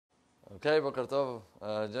Okay, Boker Tov,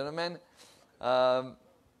 gentlemen.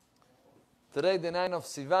 Today, the 9th of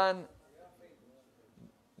Sivan,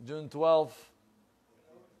 June 12,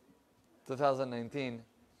 2019.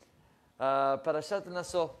 Parashat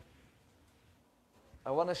Naso.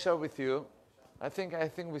 I want to share with you. I think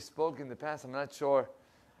we spoke in the past. I'm not sure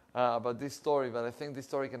about this story, but I think this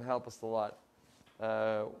story can help us a lot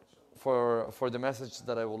for the message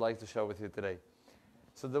that I would like to share with you today.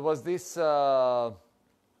 So there was this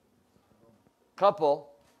couple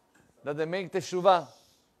that they make teshuvah.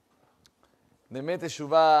 They made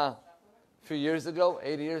teshuvah a few years ago,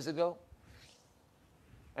 8 years ago.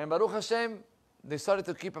 And Baruch Hashem, they started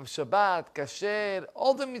to keep up Shabbat, Kasher,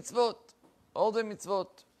 all the mitzvot.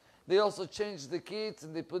 They also changed the kids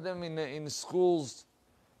and they put them in schools,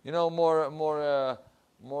 more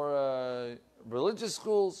religious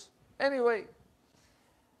schools. Anyway,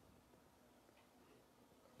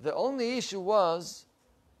 the only issue was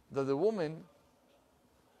that the woman,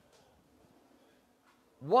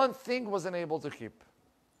 one thing wasn't able to keep.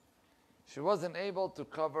 She wasn't able to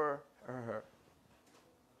cover her hair.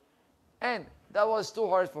 And that was too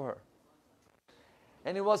hard for her.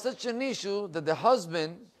 And it was such an issue that the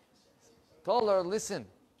husband told her, listen,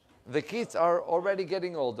 the kids are already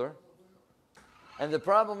getting older. And the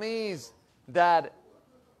problem is that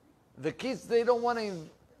the kids, they don't want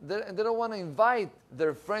to invite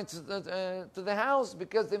their friends to the house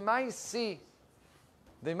because they might see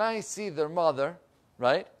their mother,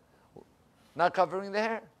 right, not covering the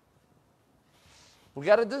hair. We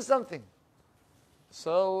got to do something.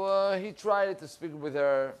 So he tried to speak with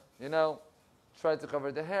her, tried to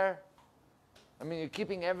cover the hair. I mean, you're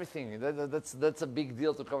keeping everything. That's a big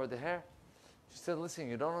deal to cover the hair. She said, listen,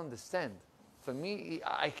 you don't understand. For me,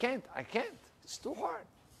 I can't. It's too hard.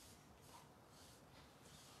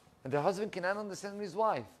 And the husband cannot understand his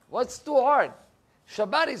wife. What's too hard?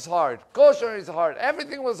 Shabbat is hard. Kosher is hard.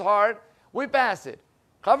 Everything was hard. We pass it.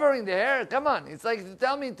 Covering the hair, come on. It's like to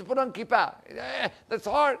tell me to put on kippah. That's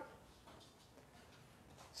hard.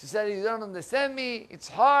 She said, you don't understand me. It's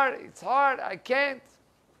hard. I can't.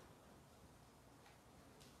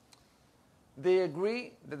 They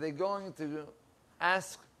agree that they're going to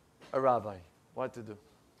ask a rabbi what to do.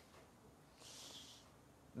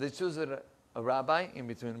 They choose a rabbi in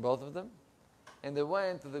between both of them, and they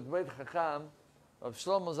went to the great Chacham of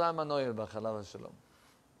Shlomo Zalman Auerbach, Alav Shalom.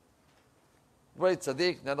 Great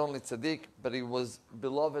tzaddik, not only tzaddik, but he was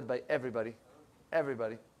beloved by everybody.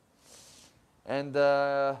 And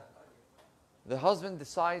the husband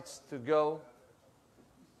decides to go.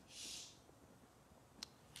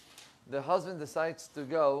 The husband decides to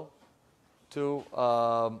go to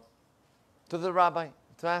the rabbi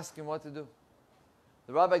to ask him what to do.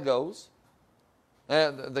 The rabbi goes,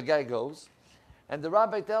 the guy goes, and the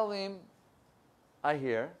rabbi tells him, I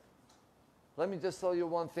hear, let me just tell you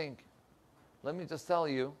one thing. Let me just tell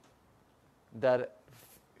you that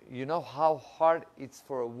you know how hard it's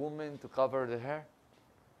for a woman to cover the hair?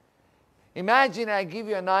 Imagine I give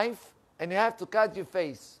you a knife and you have to cut your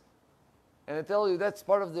face. And I tell you that's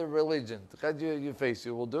part of the religion, to cut your face.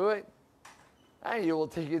 You will do it? And you will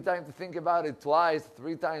take your time to think about it twice,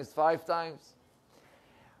 3 times, 5 times.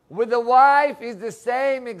 With the wife, it's the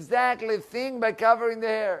same exactly thing by covering the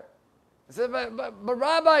hair. I said, but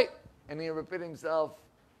Rabbi, and he repeated himself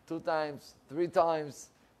 2 times, 3 times.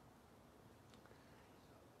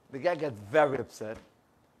 The guy got very upset,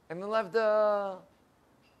 and he left the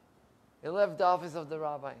office of the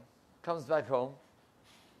rabbi. Comes back home,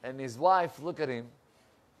 and his wife look at him.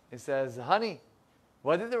 He says, honey,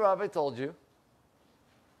 what did the rabbi told you?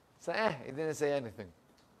 Say, he didn't say anything.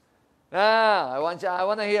 I want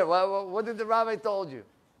to hear. What did the rabbi told you?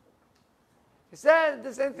 He said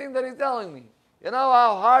the same thing that he's telling me. You know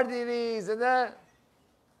how hard it is, and that.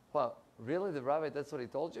 Well, really, the rabbi, that's what he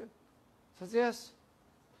told you? He says, yes.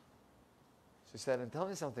 She said, and tell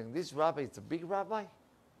me something, this rabbi is a big rabbi?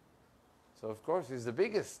 So, of course, he's the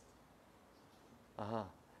biggest. And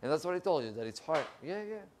that's what he told you, that it's hard.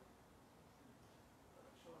 Yeah.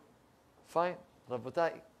 Fine.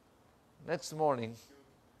 Rabotai, next morning,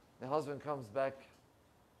 the husband comes back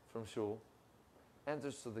from shul,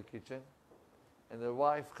 enters to the kitchen, and the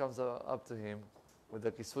wife comes up to him with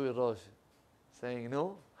a kisui rosh, saying,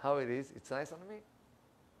 no, how it is? It's nice on me?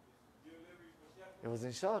 He was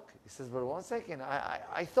in shock. He says, but 1 second,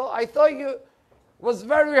 I thought you was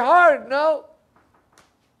very hard, no?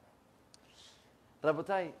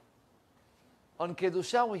 Rabotai, on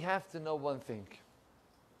Kedusha we have to know one thing.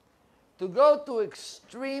 To go to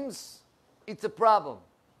extremes, it's a problem.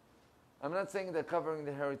 I'm not saying that covering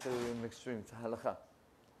the hair is an extreme, it's halakha.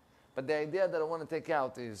 But the idea that I want to take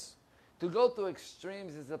out is To go to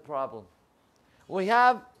extremes is a problem. We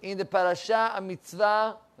have in the parasha a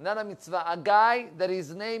mitzvah, not a mitzvah, a guy that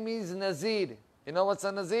his name is Nazir. You know what's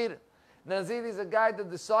a Nazir? Nazir is a guy that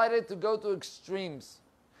decided to go to extremes.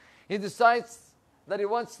 He decides that he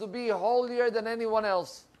wants to be holier than anyone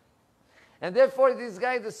else. And therefore this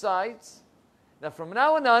guy decides that from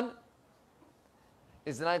now on,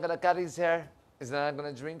 he's not going to cut his hair, he's not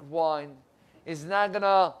going to drink wine, he's not going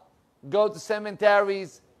to go to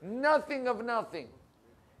cemeteries, nothing of nothing.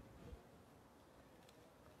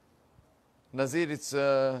 Nazir, it's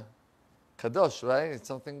kadosh, right? It's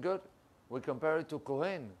something good. We compare it to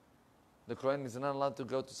Kohen. The Kohen is not allowed to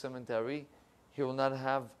go to cemetery. He will not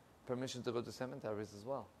have permission to go to cemeteries as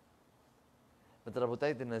well. But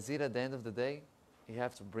Rabotai, the Nazir at the end of the day, he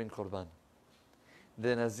have to bring korban.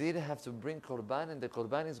 The Nazir have to bring korban, and the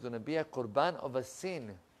korban is going to be a korban of a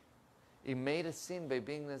sin. He made a sin by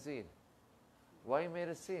being Nazir. Why he made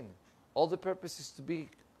a sin? All the purpose is to be.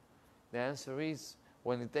 The answer is,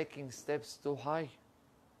 when you're taking steps too high,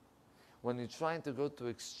 when you're trying to go to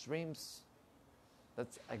extremes,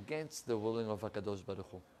 that's against the willing of HaKadosh Baruch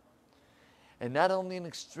Hu. And not only in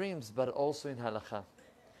extremes, but also in halakha.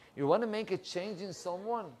 You want to make a change in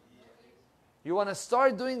someone? You want to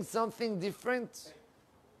start doing something different?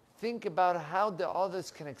 Think about how the others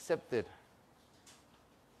can accept it.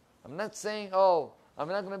 I'm not saying, oh, I'm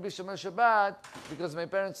not going to be Shomer Shabbat because my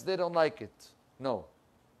parents, they don't like it. No.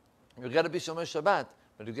 You got to be Shomer Shabbat,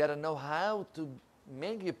 but you got to know how to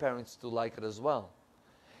make your parents to like it as well.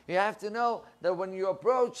 You have to know that when you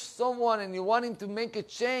approach someone and you want him to make a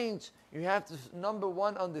change, you have to, number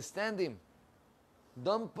one, understand him.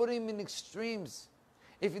 Don't put him in extremes.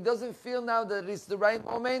 If he doesn't feel now that it's the right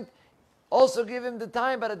moment, also give him the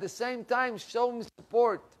time, but at the same time, show him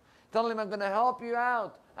support. Tell him, I'm going to help you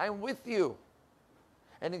out. I'm with you.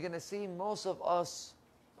 And you're going to see most of us,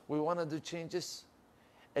 we want to do changes,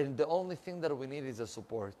 and the only thing that we need is a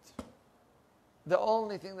support. The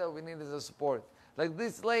only thing that we need is a support. Like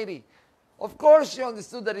this lady, of course she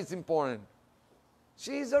understood that it's important.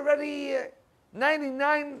 She's already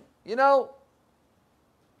 99,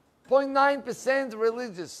 0.9%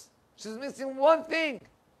 religious. She's missing one thing.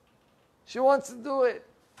 She wants to do it.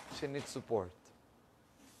 She needs support.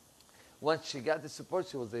 Once she got the support,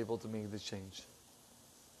 she was able to make the change.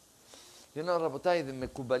 Rabotai, the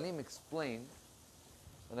Mekubalim explain,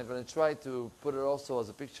 and I'm going to try to put it also as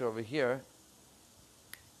a picture over here.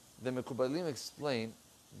 The Mekubalim explain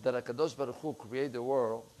that HaKadosh Baruch Hu created the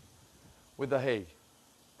world with a Hey.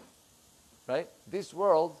 Right? This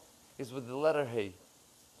world is with the letter Hey.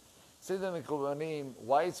 Say the Mekubalim,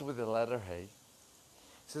 why it's with the letter Hey? It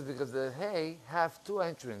says because the Hey have two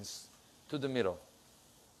entrances to the middle.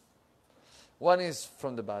 One is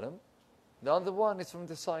from the bottom, the other one is from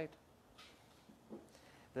the side.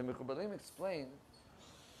 The Mekubalim explain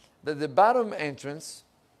that the bottom entrance,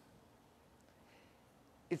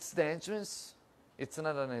 it's the entrance, it's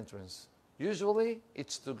not an entrance. Usually,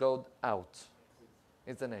 it's to go out.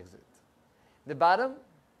 It's an exit. The bottom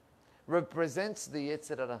represents the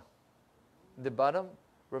Yetzer Hara. The bottom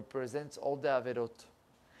represents all the Averot.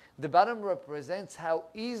 The bottom represents how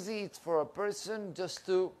easy it's for a person just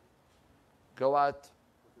to go out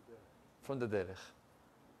from the derech.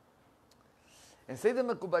 And say the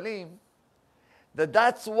Mekubalim that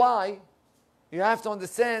that's why you have to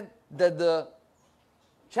understand that the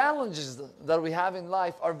challenges that we have in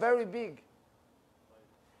life are very big.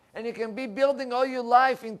 And you can be building all your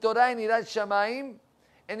life in Torah and Yirat Shamayim,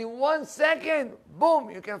 and in 1 second,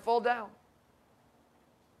 boom, you can fall down.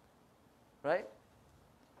 Right?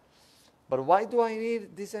 But why do I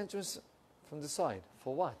need this entrance from the side?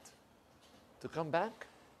 For what? To come back?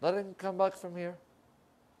 Let him come back from here.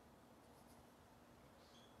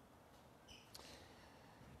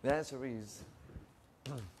 The answer is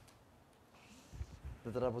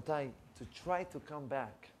that Rabotai, to try to come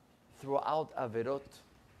back throughout Averot,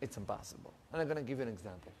 it's impossible. And I'm going to give you an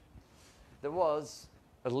example. There was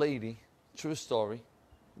a lady, true story,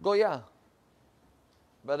 Goya,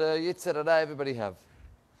 but Yetzer Hara everybody have.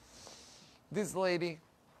 This lady,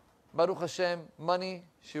 Baruch Hashem, money,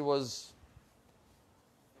 she was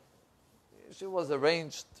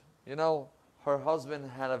arranged, her husband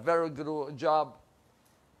had a very good job.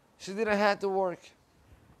 She didn't have to work.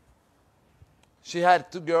 She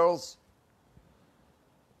had 2 girls.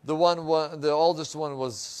 The oldest one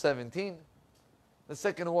was 17. The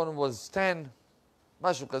second one was 10.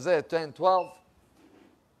 Mashu kazeh, 10, 12.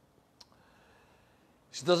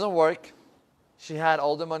 She doesn't work. She had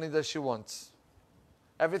all the money that she wants.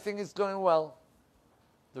 Everything is going well.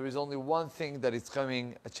 There is only one thing that is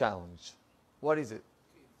coming a challenge. What is it?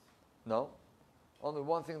 No? Only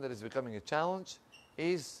one thing that is becoming a challenge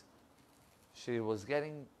is she was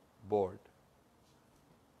getting bored.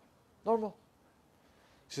 Normal.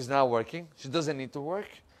 She's not working. She doesn't need to work.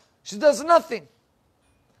 She does nothing.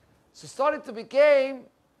 She started to become,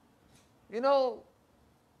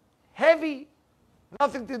 heavy.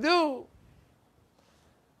 Nothing to do.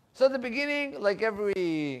 So at the beginning, like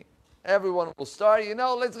everyone will start,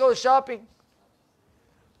 let's go shopping.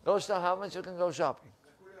 Go shop. How much you can go shopping?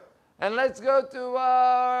 And let's go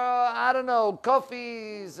to,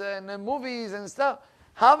 coffees and movies and stuff.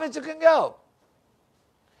 How much you can go?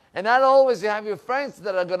 And not always you have your friends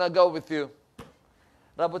that are going to go with you.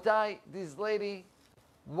 Rabotai, this lady,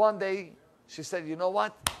 one day, she said, you know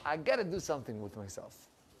what? I got to do something with myself.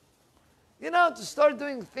 To start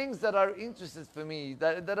doing things that are interested for me,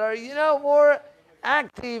 that are, more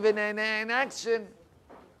active and in action.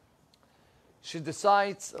 She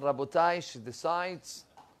decides, Rabotai,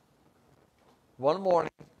 one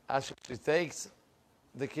morning, as she takes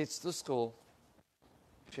the kids to school,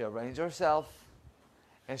 she arranges herself,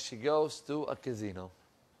 and she goes to a casino.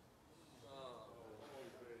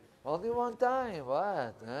 Only one time.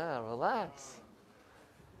 What? Relax.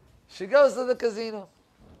 She goes to the casino.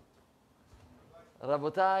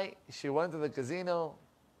 Rabotai, she went to the casino,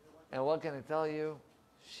 and what can I tell you?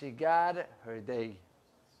 She got her day.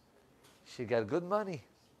 She got good money.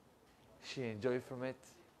 She enjoyed from it.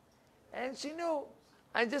 And she knew,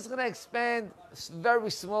 I'm just going to expend a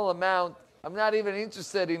very small amount. I'm not even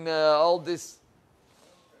interested in all this.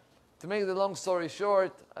 To make the long story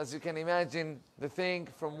short, as you can imagine, the thing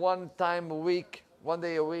from one day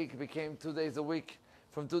a week became 2 days a week.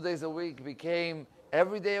 From 2 days a week became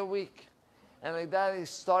every day a week. And like that, it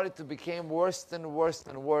started to become worse and worse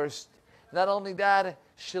and worse. Not only that,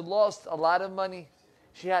 she lost a lot of money.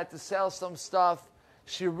 She had to sell some stuff.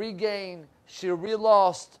 She regained. She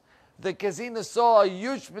re-lost. The casino saw a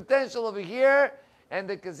huge potential over here, and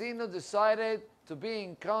the casino decided to be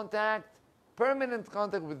in permanent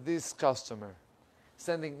contact with this customer,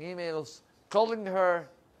 sending emails, calling her.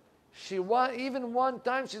 Even one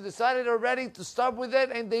time she decided already to stop with it,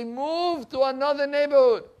 and they moved to another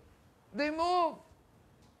neighborhood. They moved.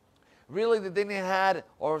 Really, they didn't have,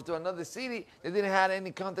 or to another city, they didn't have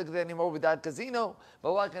any contact anymore with that casino.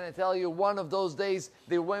 But what can I tell you? One of those days,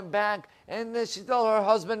 they went back, and she told her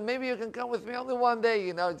husband, maybe you can come with me only one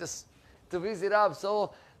day, just to visit up.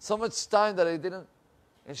 So much time that I didn't.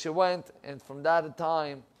 And she went, and from that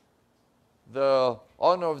time, the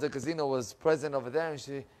owner of the casino was present over there,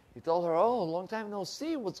 and he told her, oh, long time no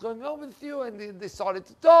see, what's going on with you? And they started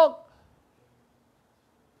to talk.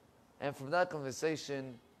 And from that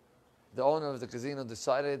conversation, the owner of the casino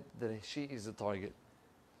decided that she is a target.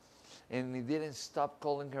 And he didn't stop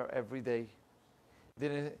calling her every day.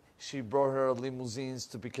 She brought her limousines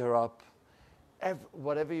to pick her up.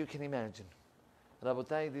 Whatever you can imagine.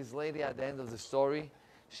 Rabotai, this lady, at the end of the story,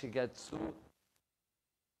 she got sued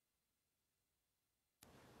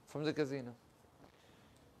from the casino.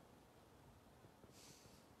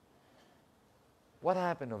 What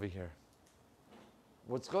happened over here?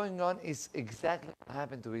 What's going on is exactly what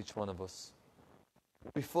happened to each one of us.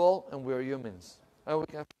 We fall, and we are humans. And we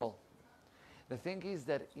can fall. The thing is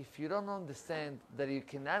that if you don't understand that you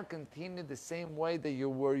cannot continue the same way that you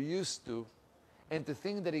were used to, and to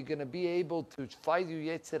think that you're going to be able to fight your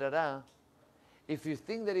Yetzer Hara, if you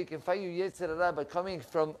think that you can fight your Yetzer Hara by coming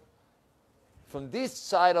from this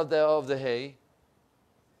side of the hay,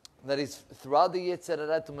 that is throughout the Yetzer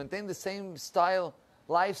Hara, to maintain the same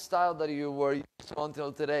lifestyle that you were used to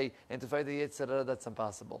until today, and to fight the Yetzer Hara, that's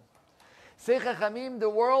impossible. Say Chachamim, the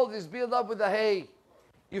world is built up with the hay.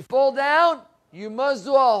 You fall down, you must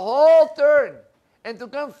do a whole turn, and to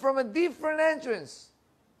come from a different entrance.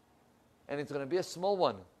 And it's going to be a small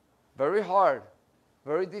one, very hard,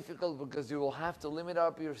 very difficult, because you will have to limit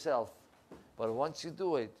up yourself. But once you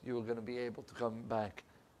do it, you are going to be able to come back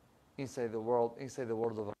inside the world of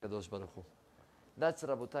HaKadosh Baruch Hu. That's,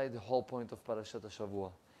 Rabotai, the whole point of Parashat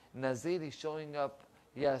HaShavua. Nazir is showing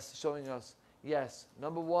us,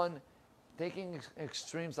 number one, taking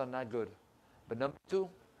extremes are not good. But number two,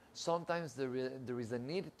 sometimes there is a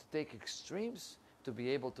need to take extremes to be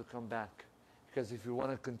able to come back. Because if you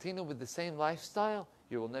want to continue with the same lifestyle,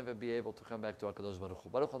 you will never be able to come back to HaKadosh Baruch Hu.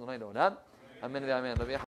 Baruch Adonai Le'olam. Amen. Amen.